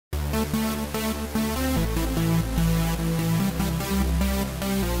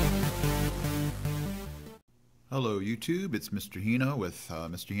Hello YouTube, it's Mr. Hino with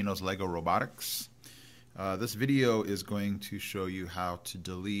Mr. Hino's LEGO Robotics. This video is going to show you how to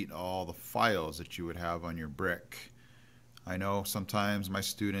delete all the files that you would have on your brick. I know sometimes my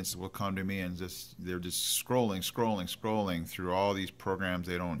students will come to me and they're just scrolling through all these programs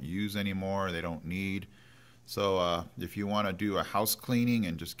they don't use anymore, they don't need. So if you want to do a house cleaning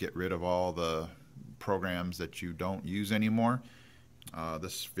and just get rid of all the programs that you don't use anymore,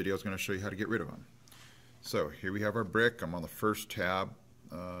 this video is going to show you how to get rid of them. So here we have our brick. I'm on the first tab.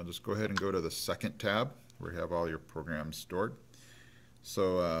 Just go ahead and go to the second tab where you have all your programs stored.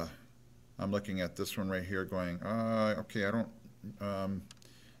 So I'm looking at this one right here going, okay, I don't,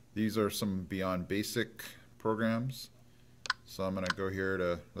 these are some beyond basic programs. So I'm going to go here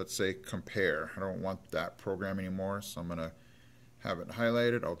to, let's say, compare. I don't want that program anymore, so I'm going to have it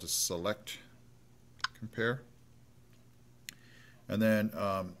highlighted. I'll just select compare. And then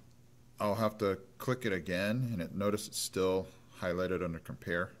I'll have to click it again, and notice it's still highlighted under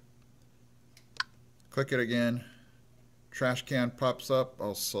compare. Click it again, trash can pops up.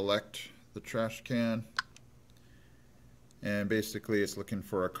 I'll select the trash can, and basically it's looking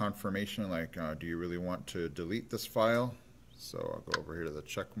for a confirmation like, do you really want to delete this file? So I'll go over here to the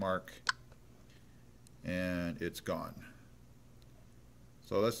check mark, and it's gone.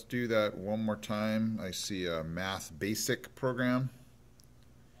 So let's do that one more time. I see a math basic program.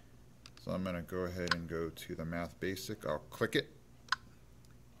 So I'm going to go ahead and go to the Math Basic. I'll click it,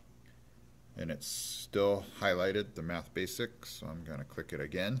 and it's still highlighted, the Math Basic, so I'm going to click it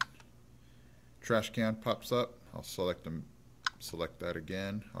again. Trash can pops up. I'll select that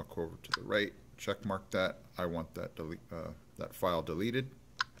again. I'll go over to the right, check mark that. I want that that file deleted,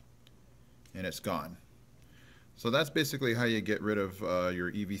 and it's gone. So that's basically how you get rid of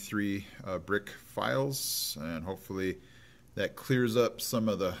your EV3 brick files, and hopefully that clears up some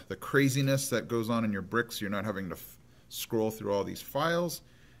of the craziness that goes on in your bricks. You're not having to scroll through all these files,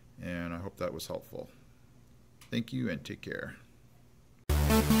 and I hope that was helpful. Thank you and take care.